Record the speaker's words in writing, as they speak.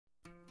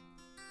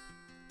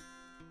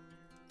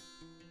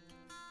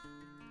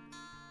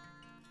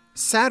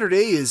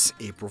Saturday is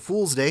April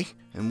Fool's Day,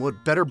 and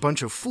what better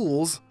bunch of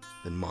fools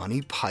than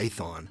Monty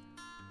Python?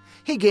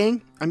 Hey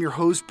gang, I'm your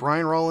host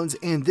Brian Rollins,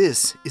 and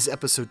this is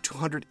episode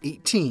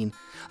 218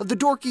 of the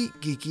Dorky,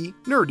 Geeky,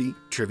 Nerdy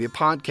Trivia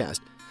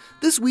Podcast.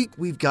 This week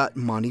we've got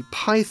Monty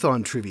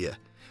Python trivia,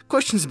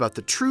 questions about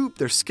the troupe,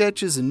 their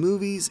sketches and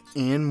movies,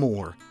 and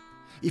more.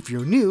 If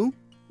you're new,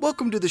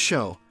 welcome to the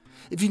show.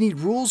 If you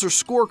need rules or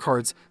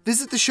scorecards,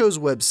 visit the show's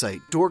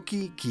website,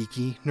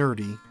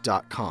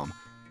 dorkygeekynerdy.com.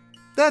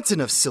 That's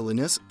enough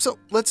silliness, so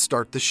let's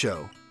start the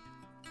show.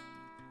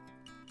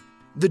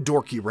 The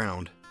Dorky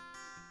Round.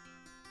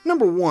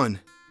 Number 1.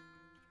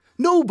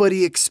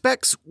 Nobody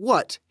expects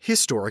what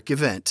historic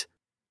event?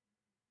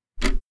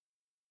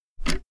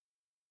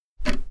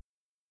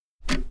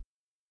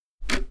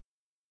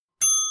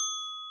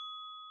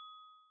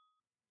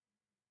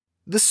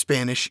 The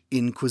Spanish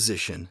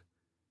Inquisition.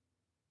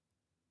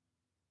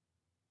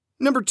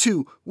 Number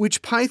 2.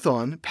 Which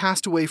python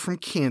passed away from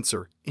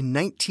cancer in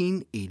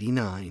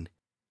 1989?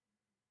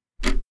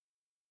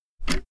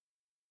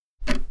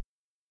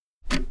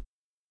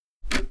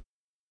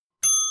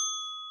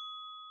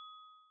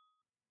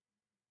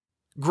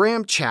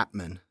 Graham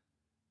Chapman.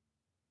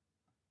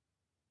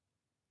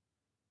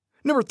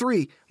 Number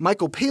 3.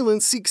 Michael Palin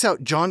seeks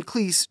out John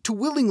Cleese to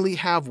willingly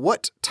have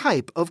what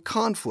type of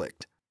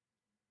conflict?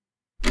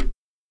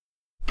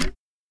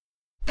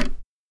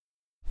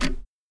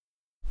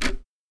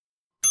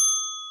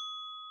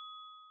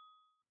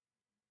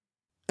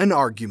 An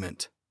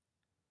argument.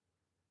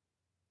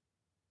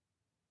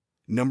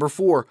 Number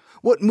 4.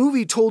 What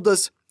movie told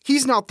us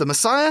he's not the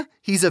Messiah,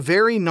 he's a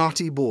very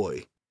naughty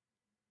boy?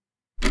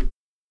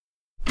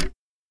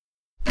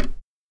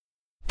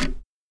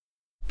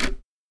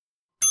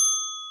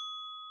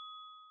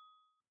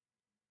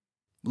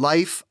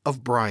 Life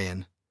of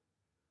Brian.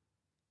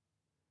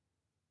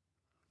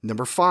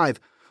 Number 5.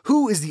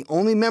 Who is the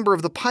only member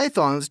of the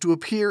Pythons to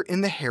appear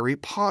in the Harry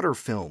Potter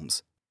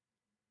films?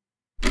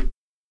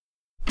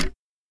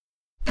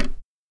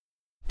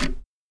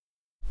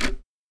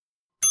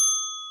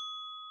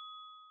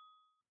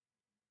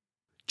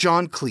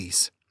 John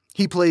Cleese.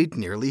 He played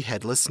Nearly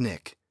Headless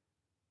Nick.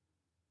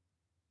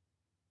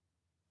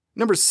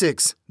 Number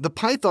 6. The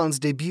Pythons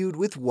debuted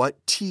with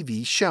what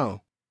TV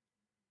show?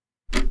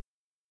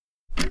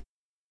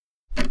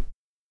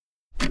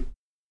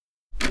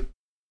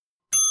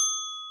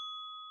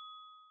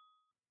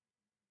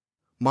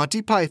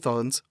 Monty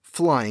Python's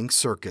Flying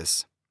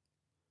Circus.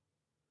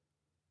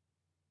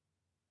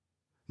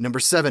 Number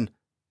 7.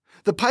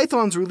 The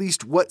Pythons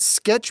released what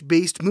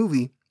sketch-based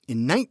movie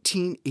in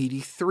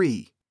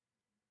 1983?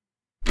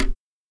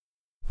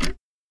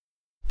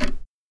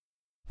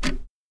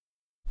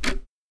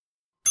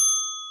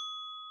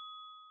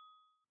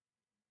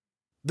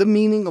 The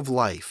Meaning of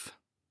Life.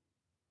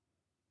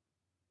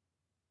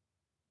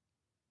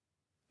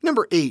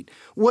 Number 8.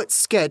 What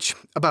sketch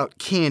about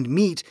canned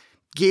meat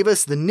gave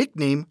us the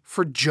nickname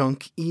for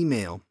junk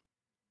email?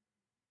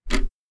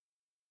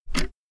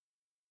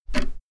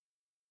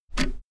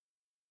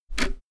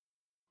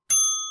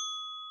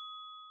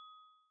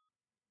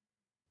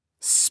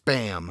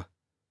 Spam.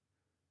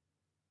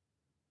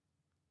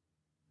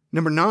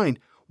 Number 9.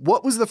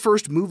 What was the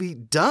first movie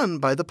done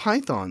by the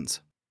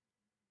Pythons?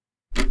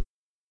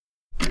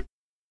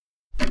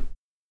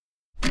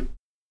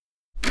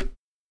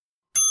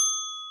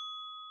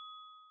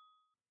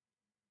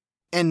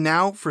 And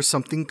now for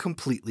something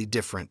completely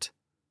different.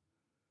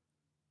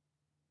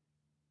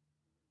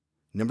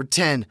 Number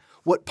 10.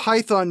 What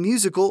Python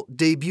musical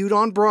debuted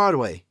on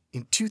Broadway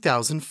in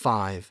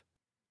 2005?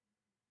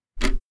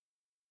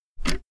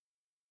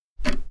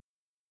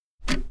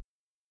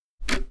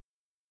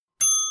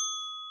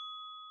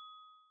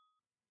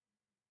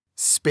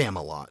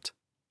 Spamalot.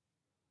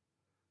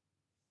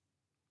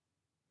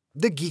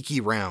 The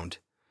Geeky Round.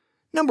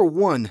 Number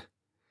 1.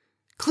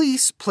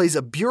 Cleese plays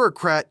a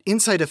bureaucrat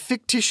inside a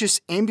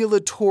fictitious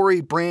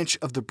ambulatory branch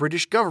of the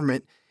British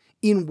government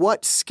in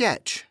what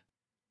sketch?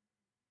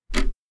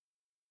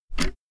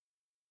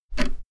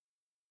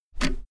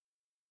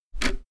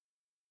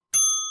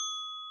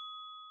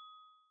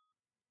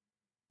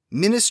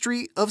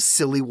 Ministry of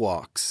Silly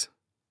Walks.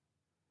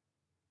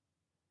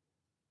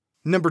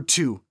 Number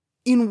 2.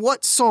 In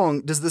what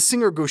song does the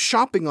singer go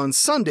shopping on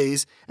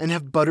Sundays and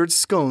have buttered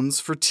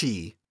scones for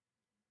tea?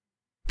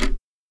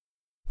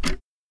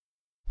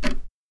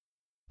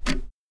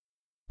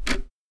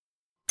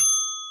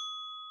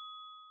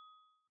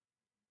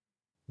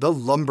 The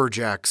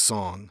Lumberjack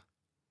Song.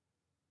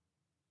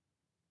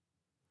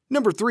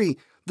 Number 3.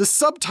 The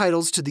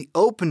subtitles to the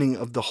opening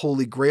of the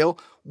Holy Grail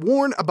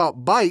warn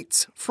about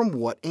bites from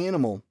what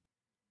animal?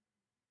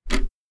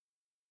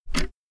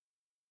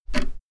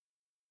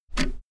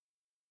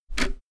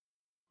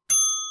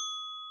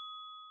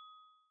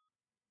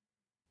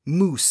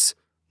 Moose.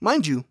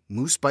 Mind you,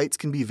 moose bites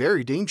can be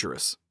very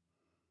dangerous.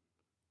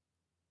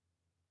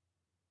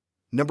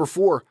 Number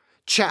 4.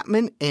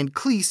 Chapman and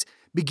Cleese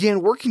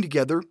began working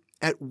together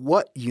at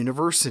what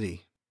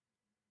university?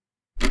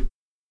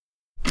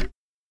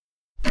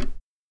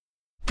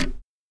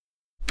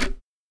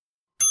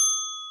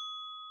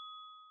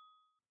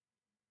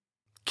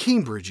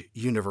 Cambridge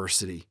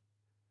University.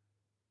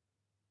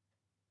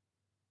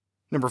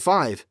 Number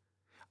 5.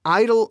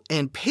 Idle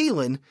and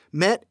Palin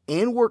met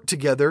and worked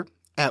together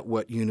at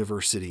what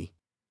university?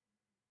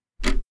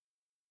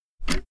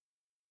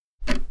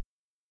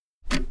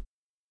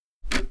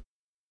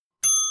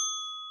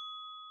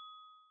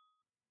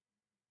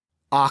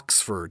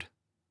 Oxford.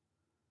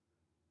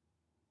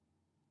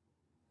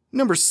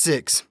 Number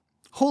 6.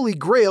 Holy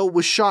Grail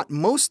was shot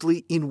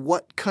mostly in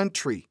what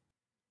country?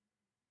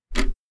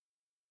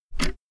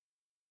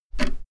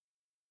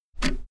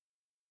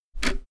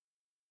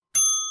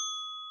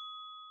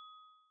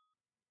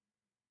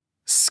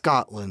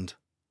 Scotland.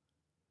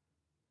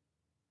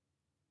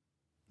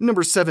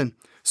 Number 7.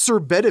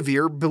 Sir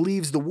Bedivere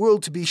believes the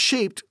world to be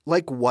shaped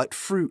like what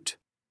fruit?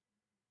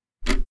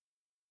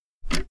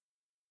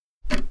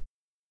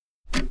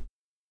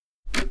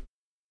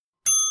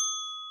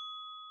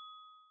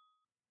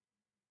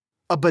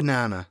 A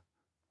banana.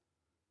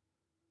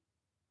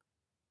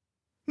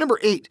 Number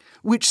 8.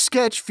 Which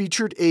sketch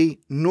featured a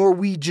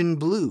Norwegian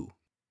blue?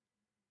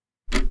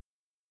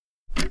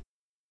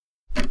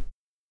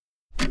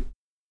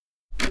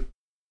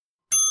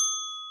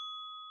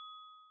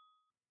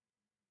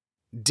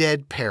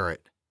 Dead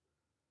parrot.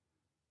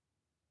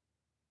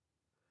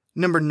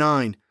 Number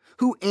 9.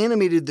 Who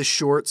animated the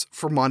shorts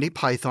for Monty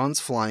Python's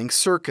Flying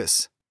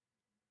Circus?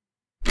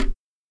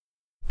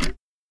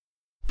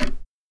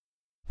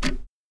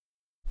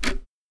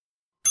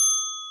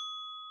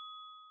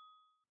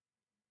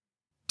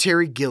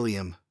 Terry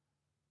Gilliam.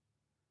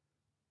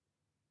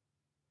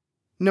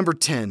 Number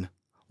 10.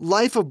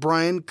 Life of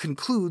Brian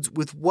concludes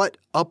with what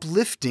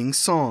uplifting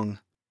song?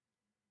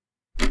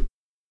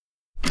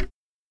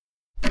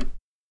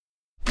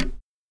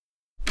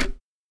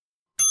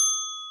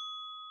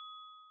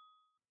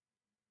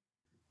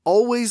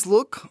 Always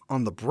look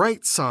on the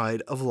bright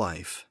side of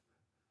life.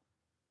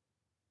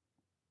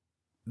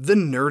 The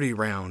Nerdy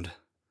Round.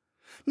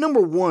 Number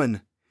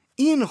 1.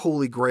 In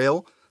Holy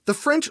Grail, the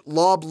French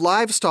lob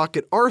livestock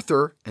at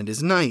Arthur and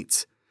his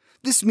knights.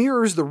 This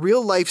mirrors the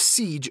real-life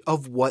siege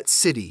of what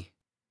city?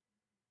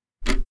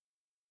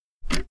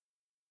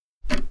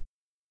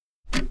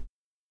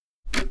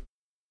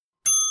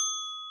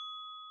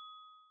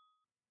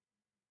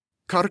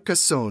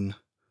 Carcassonne.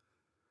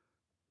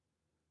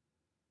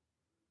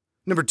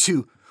 Number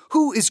 2.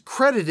 Who is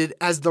credited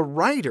as the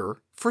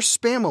writer for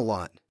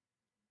Spamalot?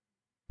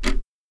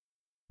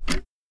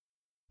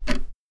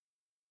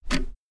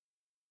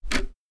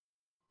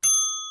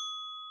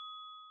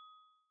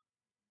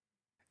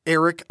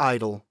 Eric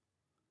Idle.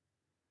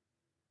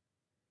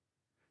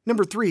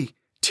 Number 3.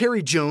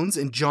 Terry Jones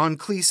and John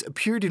Cleese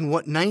appeared in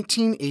what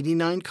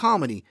 1989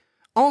 comedy,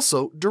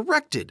 also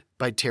directed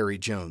by Terry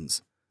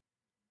Jones?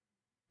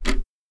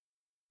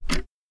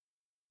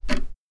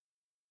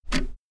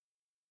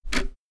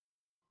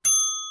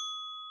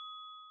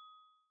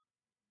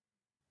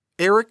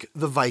 Eric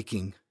the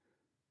Viking.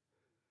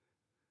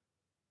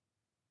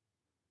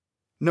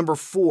 Number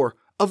 4.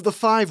 Of the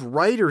 5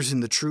 writers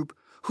in the troupe,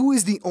 who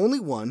is the only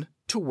one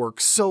to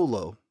work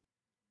solo?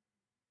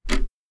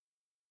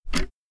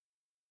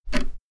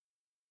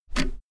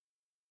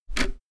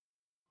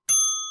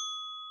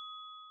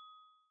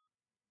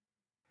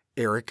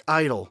 Eric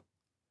Idle.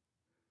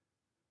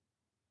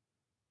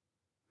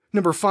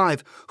 Number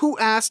 5. Who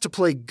asked to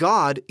play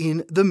God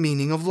in The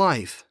Meaning of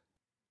Life?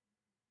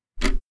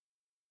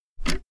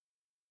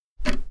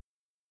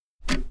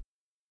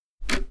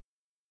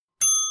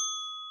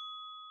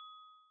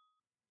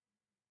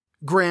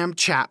 Graham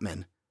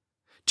Chapman.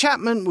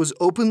 Chapman was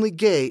openly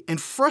gay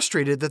and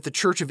frustrated that the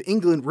Church of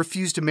England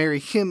refused to marry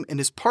him and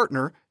his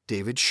partner,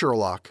 David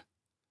Sherlock.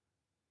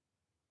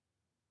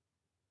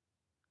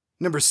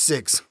 Number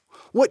 6.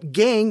 What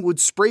gang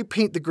would spray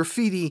paint the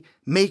graffiti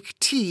 "Make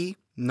Tea,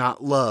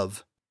 Not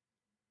Love"?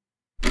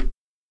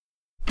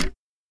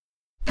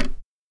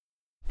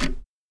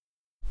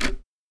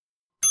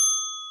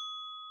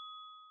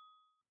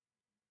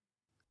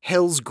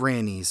 Hell's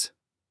Grannies.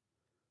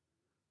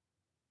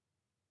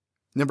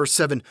 Number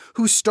 7.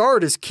 Who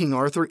starred as King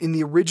Arthur in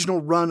the original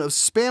run of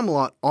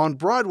Spamalot on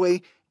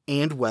Broadway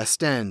and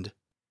West End?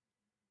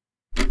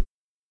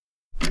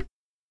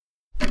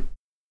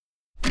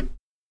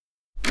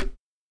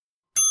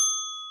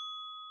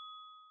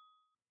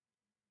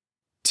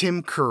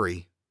 Tim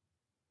Curry.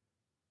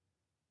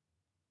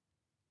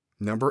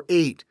 Number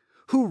 8.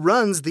 Who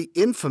runs the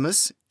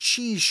infamous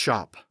cheese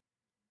shop?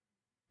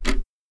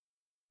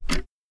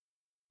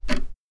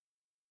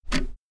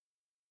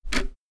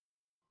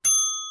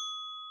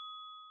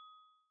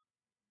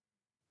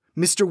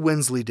 Mr.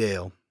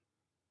 Wensleydale.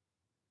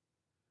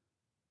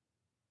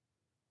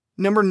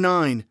 Number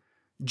 9.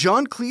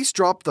 John Cleese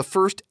dropped the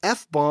first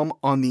F-bomb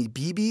on the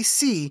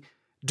BBC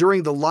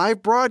during the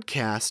live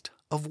broadcast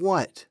of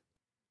what?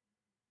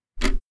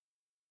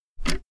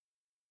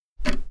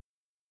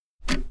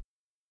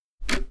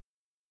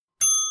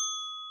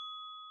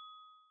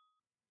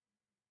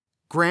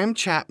 Graham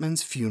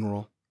Chapman's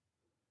funeral.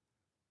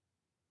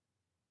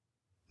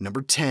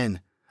 Number 10.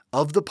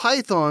 Of the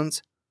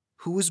Pythons,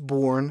 who was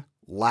born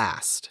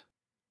last?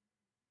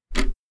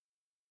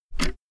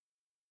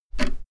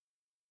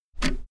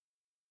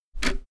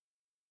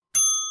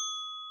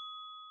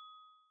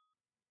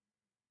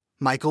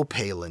 Michael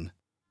Palin.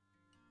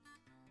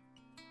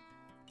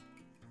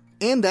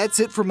 And that's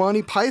it for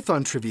Monty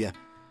Python trivia.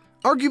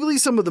 Arguably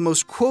some of the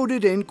most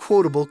quoted and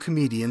quotable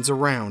comedians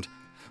around.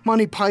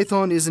 Monty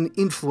Python is an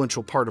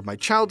influential part of my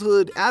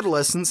childhood,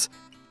 adolescence,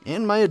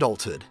 and my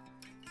adulthood.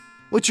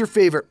 What's your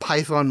favorite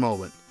Python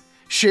moment?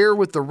 Share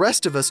with the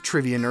rest of us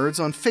trivia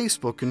nerds on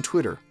Facebook and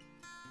Twitter.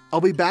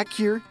 I'll be back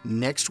here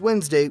next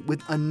Wednesday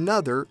with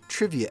another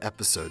trivia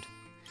episode.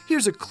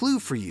 Here's a clue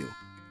for you.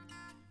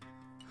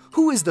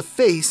 Who is the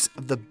face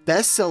of the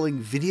best-selling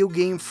video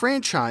game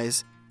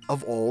franchise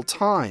of all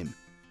time?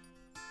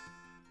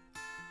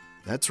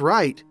 That's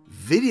right,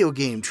 video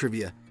game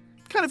trivia.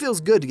 Kind of feels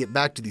good to get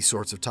back to these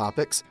sorts of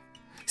topics.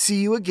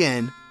 See you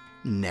again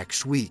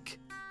next week.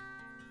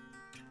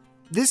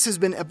 This has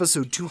been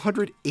episode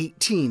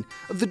 218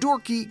 of the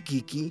Dorky,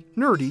 Geeky,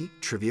 Nerdy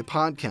Trivia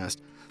Podcast.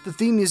 The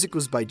theme music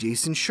was by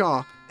Jason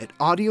Shaw at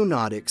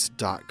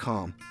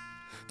Audionautics.com.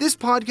 This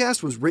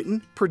podcast was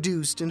written,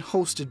 produced, and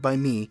hosted by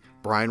me,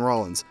 Brian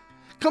Rollins.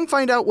 Come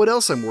find out what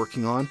else I'm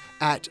working on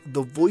at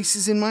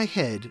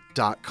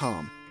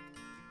thevoicesinmyhead.com.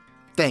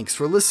 Thanks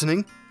for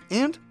listening,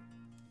 and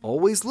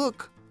always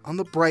look on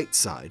the bright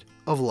side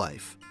of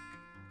life.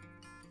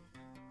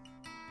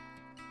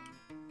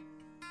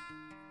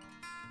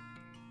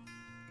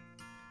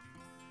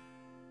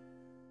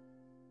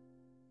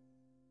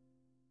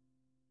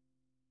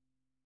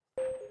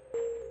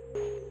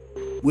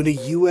 When a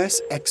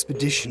U.S.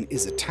 expedition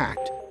is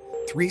attacked,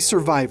 3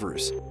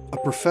 survivors, a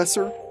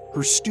professor,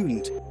 her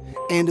student,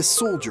 and a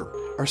soldier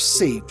are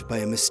saved by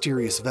a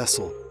mysterious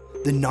vessel,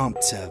 the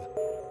Nomtsev.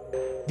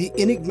 The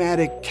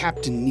enigmatic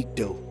Captain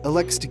Nikto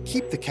elects to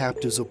keep the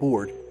captives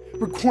aboard,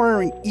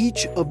 requiring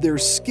each of their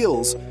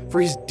skills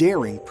for his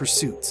daring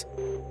pursuits.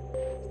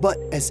 But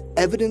as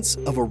evidence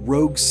of a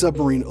rogue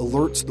submarine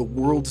alerts the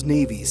world's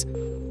navies,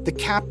 the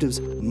captives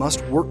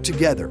must work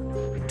together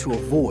to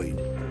avoid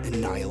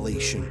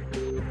annihilation.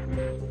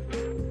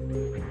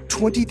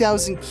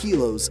 20,000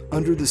 Kilos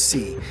Under the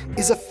Sea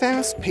is a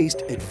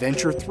fast-paced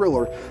adventure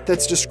thriller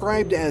that's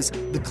described as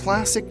the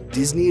classic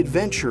Disney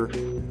adventure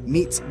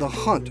meets the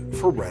hunt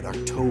for Red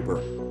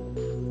October.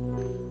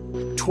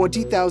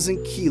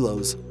 20,000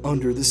 Kilos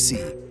Under the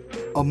Sea,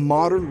 a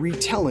modern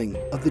retelling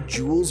of the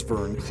Jules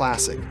Verne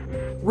classic,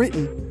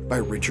 written by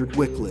Richard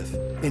Wycliffe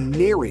and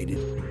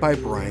narrated by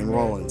Brian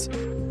Rollins.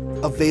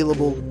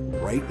 Available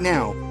right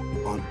now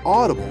on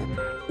Audible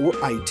or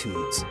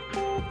iTunes.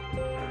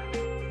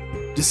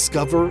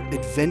 Discover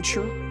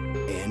adventure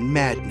and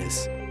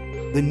madness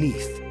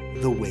beneath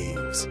the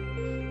waves.